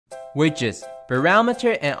Widgets,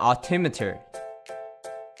 barometer and altimeter.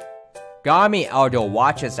 Garmin outdoor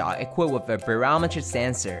watches are equipped with a barometer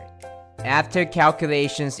sensor. After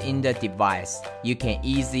calculations in the device, you can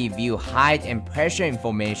easily view height and pressure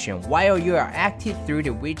information while you are active through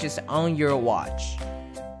the widgets on your watch.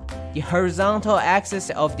 The horizontal axis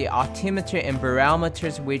of the altimeter and barometer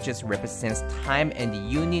widgets represents time, and the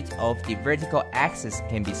unit of the vertical axis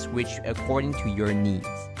can be switched according to your needs.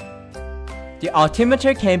 The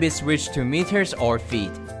altimeter can be switched to meters or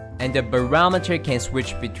feet, and the barometer can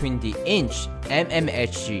switch between the inch,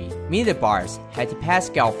 mmHg, millibars,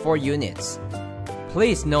 hectopascal for units.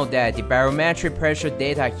 Please note that the barometric pressure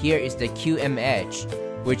data here is the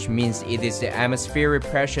QMH, which means it is the atmospheric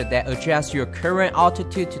pressure that adjusts your current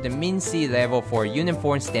altitude to the mean sea level for a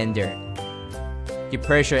uniform standard. The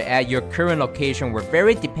pressure at your current location will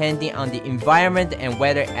vary depending on the environment and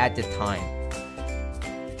weather at the time.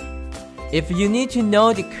 If you need to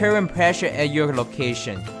know the current pressure at your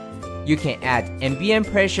location, you can add ambient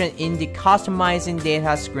pressure in the customizing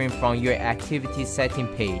data screen from your activity setting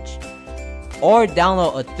page, or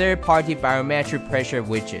download a third-party barometric pressure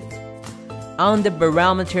widget. On the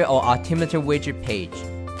barometer or altimeter widget page,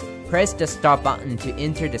 press the start button to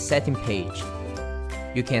enter the setting page.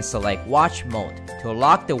 You can select watch mode to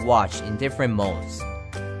lock the watch in different modes.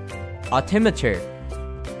 Altimeter.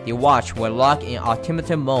 The watch will lock in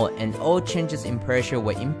altimeter mode and all changes in pressure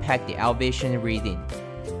will impact the elevation reading.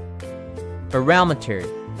 Barometer.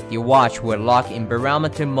 The watch will lock in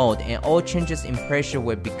barometer mode and all changes in pressure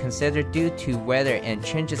will be considered due to weather and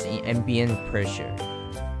changes in ambient pressure.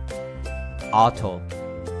 Auto.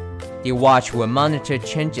 The watch will monitor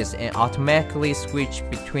changes and automatically switch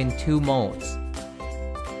between two modes.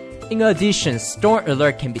 In addition, Storm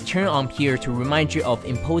Alert can be turned on here to remind you of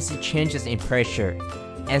impulsive changes in pressure,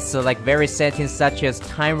 and select various settings such as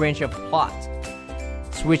time range of plot,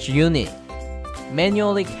 switch unit,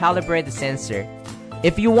 manually calibrate the sensor.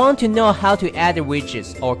 If you want to know how to add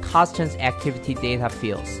widgets or custom activity data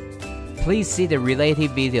fields, please see the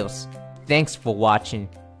related videos. Thanks for watching.